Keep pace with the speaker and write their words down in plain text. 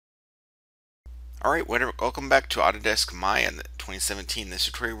Alright, welcome back to Autodesk Maya in 2017. This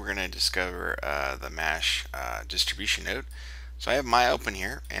tutorial we're going to discover the mesh distribution node. So I have Maya open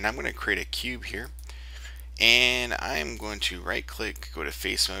here, and I'm going to create a cube here. And I'm going to right click, go to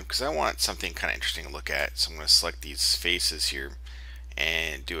face mode, because I want something kind of interesting to look at. So I'm going to select these faces here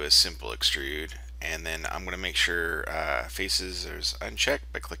and do a simple extrude. And then I'm going to make sure faces is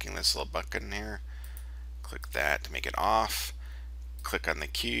unchecked by clicking this little button here. Click that to make it off. Click on the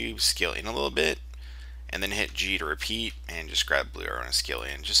cube, scale in a little bit, and then hit G to repeat, and just grab blue arrow and scale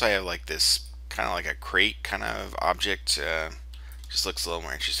in. Just so I have like this kind of like a crate kind of object. Just looks a little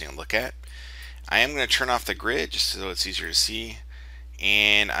more interesting to look at. I am going to turn off the grid just so it's easier to see,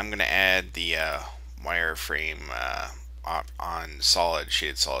 and I'm going to add the wireframe on solid,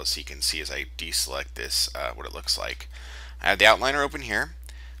 shaded solid, so you can see as I deselect this what it looks like. I have the outliner open here.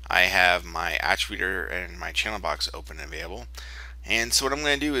 I have my attributor and my channel box open and available. And so what I'm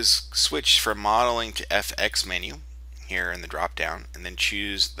going to do is switch from modeling to FX menu here in the drop down, and then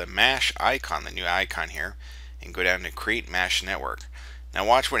choose the mesh icon, the new icon here, and go down to create mesh network. Now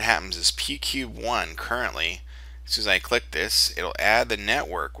watch what happens is PCube1 currently, as soon as I click this, it'll add the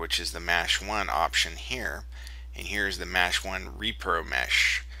network, which is the mesh 1 option here, and here's the mesh 1 repro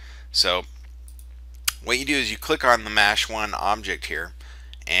mesh. So what you do is you click on the mesh 1 object here,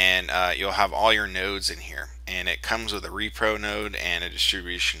 and you'll have all your nodes in here, and it comes with a repro node and a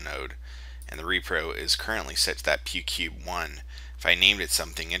distribution node, and the repro is currently set to that PCube1. If I named it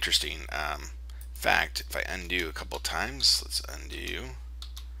something interesting, in fact, if I undo a couple times, let's undo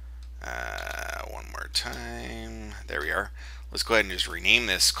one more time, there we are. Let's go ahead and just rename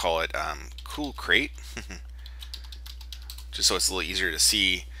this, call it cool crate just so it's a little easier to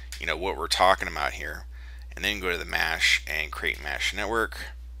see what we're talking about here. And then go to the mesh and create mesh network.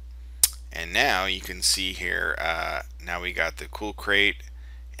 And now you can see here, now we got the cool crate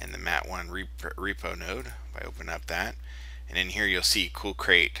and the mat1 repo node. If I open up that, and in here you'll see cool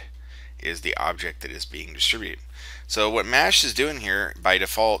crate is the object that is being distributed. So what mesh is doing here by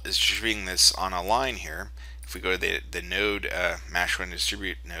default is distributing this on a line here. If we go to the node mesh1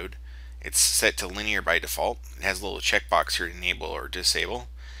 distribute node, it's set to linear by default. It has a little checkbox here to enable or disable.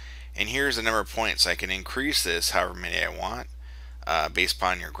 And here's the number of points. I can increase this however many I want based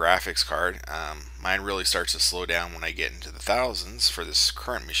upon your graphics card. Mine really starts to slow down when I get into the thousands for this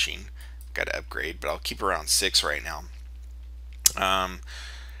current machine. Got to upgrade, but I'll keep around 6 right now.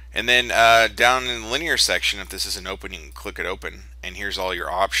 And then down in the linear section, if this isn't open, you can click it open, and here's all your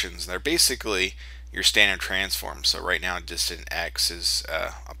options. They're basically your standard transforms. So right now distant X is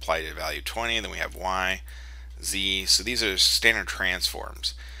applied to value 20, then we have Y, Z, so these are standard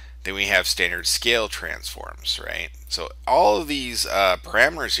transforms. Then we have standard scale transforms, right? So all of these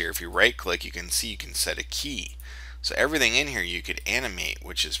parameters here, if you right click, you can see you can set a key. So everything in here you could animate,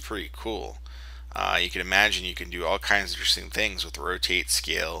 which is pretty cool. You can imagine you can do all kinds of interesting things with rotate,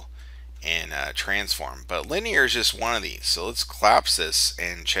 scale, and transform. But linear is just one of these. So let's collapse this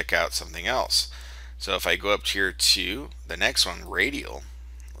and check out something else. So if I go up here to the next one, radial,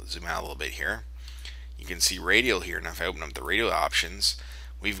 let's zoom out a little bit here. You can see radial here. Now if I open up the radial options,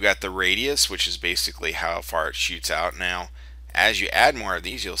 we've got the radius, which is basically how far it shoots out. Now as you add more of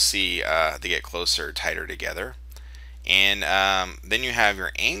these, you'll see they get closer, tighter together. And then you have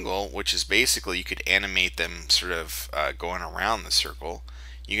your angle, which is basically you could animate them sort of going around the circle.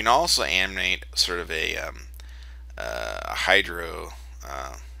 You can also animate sort of a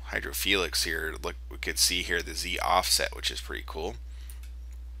hydrophilix here. Look, we could see here the Z offset, which is pretty cool.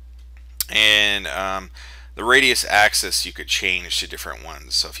 And the radius axis you could change to different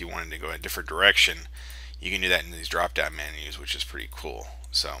ones. So if you wanted to go in a different direction, you can do that in these drop-down menus, which is pretty cool.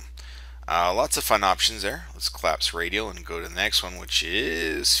 So lots of fun options there. Let's collapse radial and go to the next one, which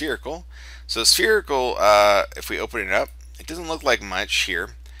is spherical. So spherical, if we open it up, it doesn't look like much here.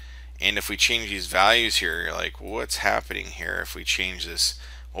 And if we change these values here, you're like, what's happening here if we change this?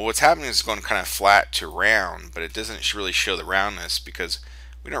 Well, what's happening is it's going kind of flat to round, but it doesn't really show the roundness because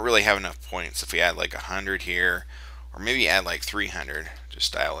we don't really have enough points. If we add like 100 here, or maybe add like 300,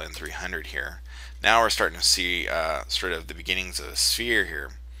 just dial in 300 here. Now we're starting to see sort of the beginnings of a sphere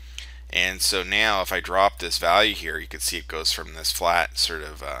here. And so now if I drop this value here, you can see it goes from this flat sort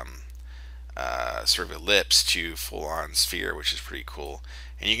of ellipse to full-on sphere, which is pretty cool.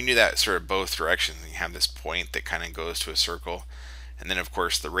 And you can do that sort of both directions. You have this point that kind of goes to a circle, and then of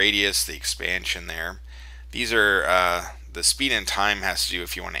course the radius, the expansion there. These are the speed and time has to do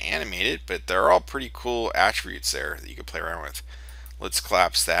if you want to animate it, but they're all pretty cool attributes there that you can play around with. Let's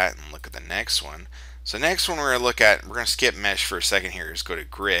collapse that and look at the next one. So next one we're going to look at, we're going to skip mesh for a second here, just go to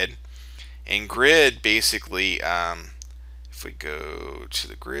grid. And grid basically, if we go to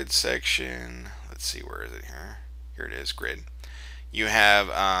the grid section, let's let's see, where is it here? Here it is, grid. You have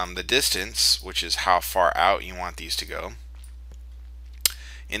the distance, which is how far out you want these to go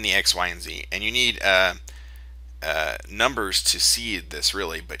in the X, Y, and Z. And you need numbers to see this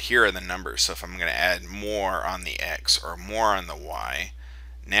really, but here are the numbers. So if I'm going to add more on the X or more on the Y,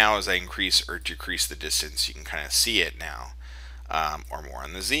 now as I increase or decrease the distance, you can kind of see it now, or more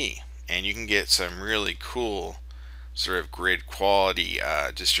on the Z. And you can get some really cool sort of grid quality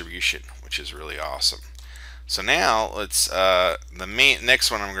distribution, which is really awesome. So now let's the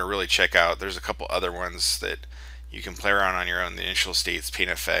next one I'm going to really check out. There's a couple other ones that you can play around on your own. The initial states, paint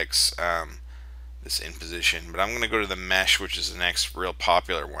effects, this in position. But I'm going to go to the mesh, which is the next real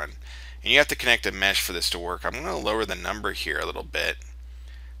popular one. And you have to connect a mesh for this to work. I'm going to lower the number here a little bit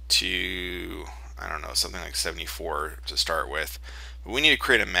to, I don't know, something like 74 to start with. But we need to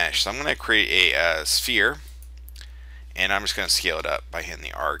create a mesh. So I'm going to create a sphere, and I'm just going to scale it up by hitting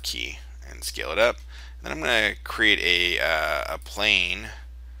the R key and scale it up. And then I'm going to create a plane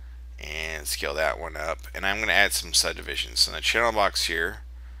and scale that one up, and I'm going to add some subdivisions. So in the channel box here,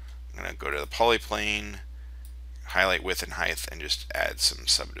 I'm going to go to the polyplane, highlight width and height, and just add some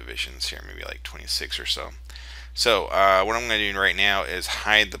subdivisions here, maybe like 26 or so. So what I'm going to do right now is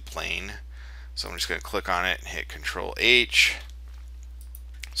hide the plane. So I'm just going to click on it and hit Control H.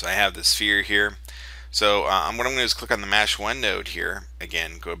 So I have the sphere here. So what I'm going to do is click on the Mesh 1 node here.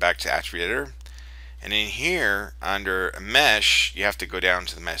 Again, go back to Attribute Editor. And in here, under Mesh, you have to go down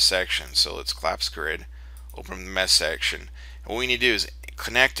to the Mesh section. So let's collapse grid, open the Mesh section. And what we need to do is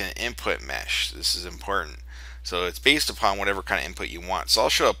connect an input mesh. This is important. So it's based upon whatever kind of input you want. So I'll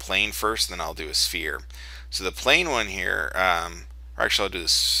show a plane first, and then I'll do a sphere. So the plane one here, or actually I'll do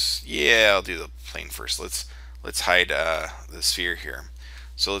this. Yeah, I'll do the plane first. Let's hide the sphere here.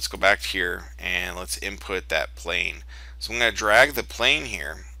 So let's go back here and let's input that plane. So I'm going to drag the plane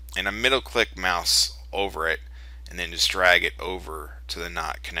here, and a middle click mouse over it, and then just drag it over to the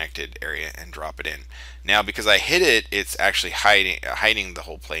not connected area and drop it in. Now because I hit it, it's actually hiding the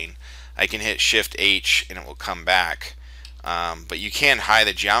whole plane. I can hit Shift H and it will come back, but you can hide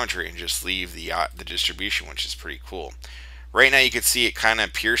the geometry and just leave the distribution, which is pretty cool. Right now you can see it kind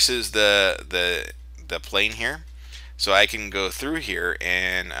of pierces the plane here, so I can go through here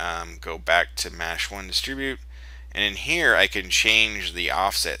and go back to Mesh 1 distribute, and in here I can change the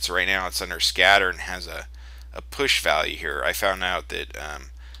offset. So right now it's under scatter and has a push value here. I found out that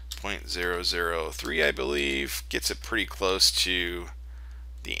 0.003, I believe, gets it pretty close to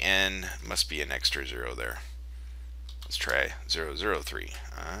the N. Must be an extra zero there. Let's try 003.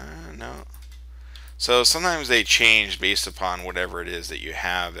 No. So sometimes they change based upon whatever it is that you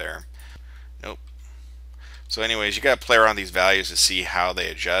have there. Nope. So anyways, you got to play around these values to see how they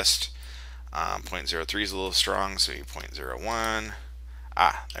adjust. 0.03 is a little strong, so you 0.01.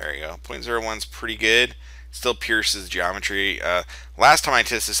 There you go. 0.01 is pretty good. Still pierces geometry. Last time I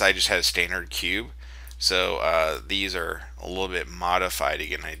tested this, I just had a standard cube. So these are a little bit modified.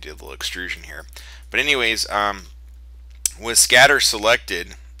 Again, I did a little extrusion here. But anyways, with scatter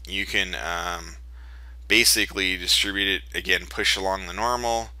selected, you can basically distribute it, again, push along the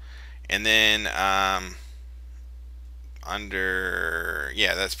normal. And then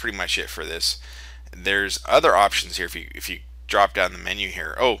yeah, that's pretty much it for this. There's other options here if you drop down the menu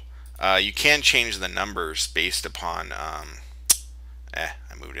here. You can change the numbers based upon I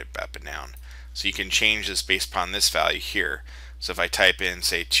moved it up and down. So you can change this based upon this value here. So if I type in,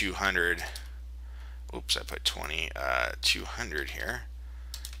 say, 200, oops, I put 200 here,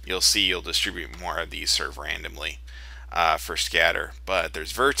 you'll see you'll distribute more of these sort of randomly for scatter. But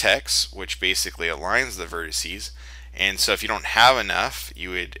there's Vertex, which basically aligns the vertices. And so if you don't have enough,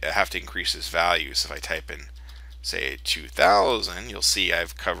 you would have to increase this value. So if I type in, say, 2000, you'll see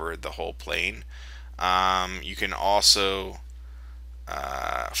I've covered the whole plane. You can also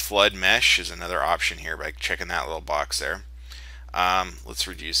flood mesh is another option here by checking that little box there. Let's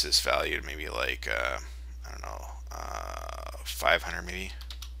reduce this value to maybe like I don't know, 500 maybe.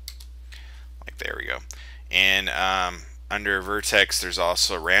 Like, there we go. And under vertex, there's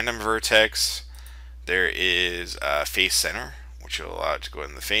also random vertex. There is face center, which will allow it to go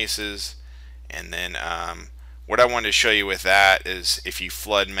in the faces. And then what I wanted to show you with that is if you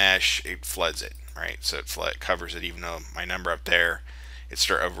flood mesh, it floods it, right? So it covers it, even though my number up there, it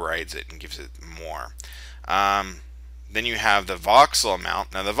overrides it and gives it more. Then you have the voxel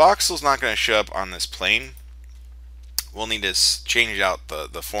amount. Now the voxel is not going to show up on this plane. We'll need to change out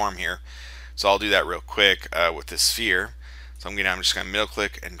the form here. So I'll do that real quick with the sphere. So I'm just going to middle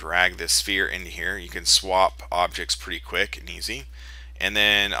click and drag this sphere into here. You can swap objects pretty quick and easy. And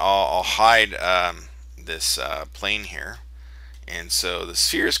then I'll hide this plane here. And so the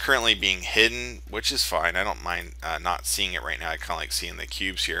sphere is currently being hidden, which is fine. I don't mind not seeing it right now. I kind of like seeing the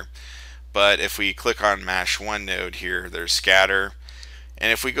cubes here. But if we click on Mesh 1 node here, there's scatter.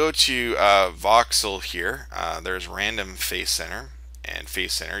 And if we go to Voxel here, there's random face center. And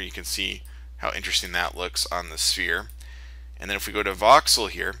face center, you can see how interesting that looks on the sphere. And then if we go to Voxel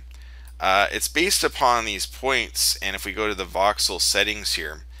here, it's based upon these points. And if we go to the Voxel settings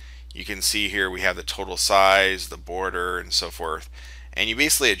here, you can see here we have the total size, the border, and so forth. And you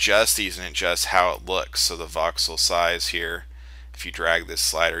basically adjust these and adjust how it looks. So the voxel size here, if you drag this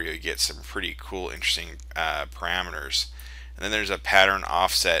slider, you'll get some pretty cool, interesting parameters. And then there's a pattern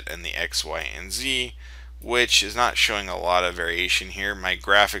offset in the X, Y, and Z, which is not showing a lot of variation here. My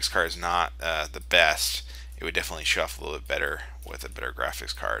graphics card is not the best. It would definitely show off a little bit better with a better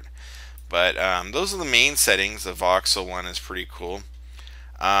graphics card. But those are the main settings. The voxel one is pretty cool.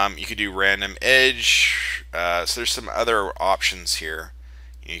 You could do random edge. So there's some other options here.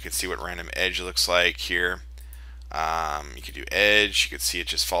 You can see what random edge looks like here. You could do edge. You could see it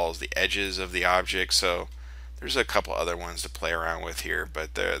just follows the edges of the object. So there's a couple other ones to play around with here,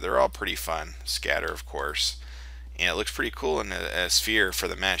 but they're all pretty fun. Scatter, of course. And it looks pretty cool in a sphere for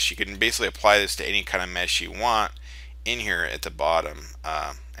the mesh. You can basically apply this to any kind of mesh you want in here at the bottom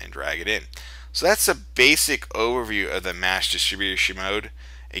and drag it in. So that's a basic overview of the mesh distribution mode.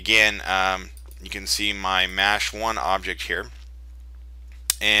 Again, you can see my mesh 1 object here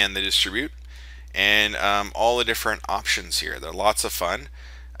and the distribute and all the different options here. They're lots of fun.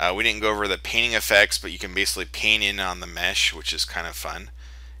 We didn't go over the painting effects, but you can basically paint in on the mesh, which is kind of fun,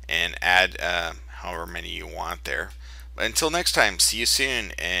 and add however many you want there. But until next time, see you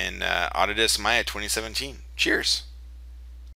soon in Autodesk Maya 2017. Cheers!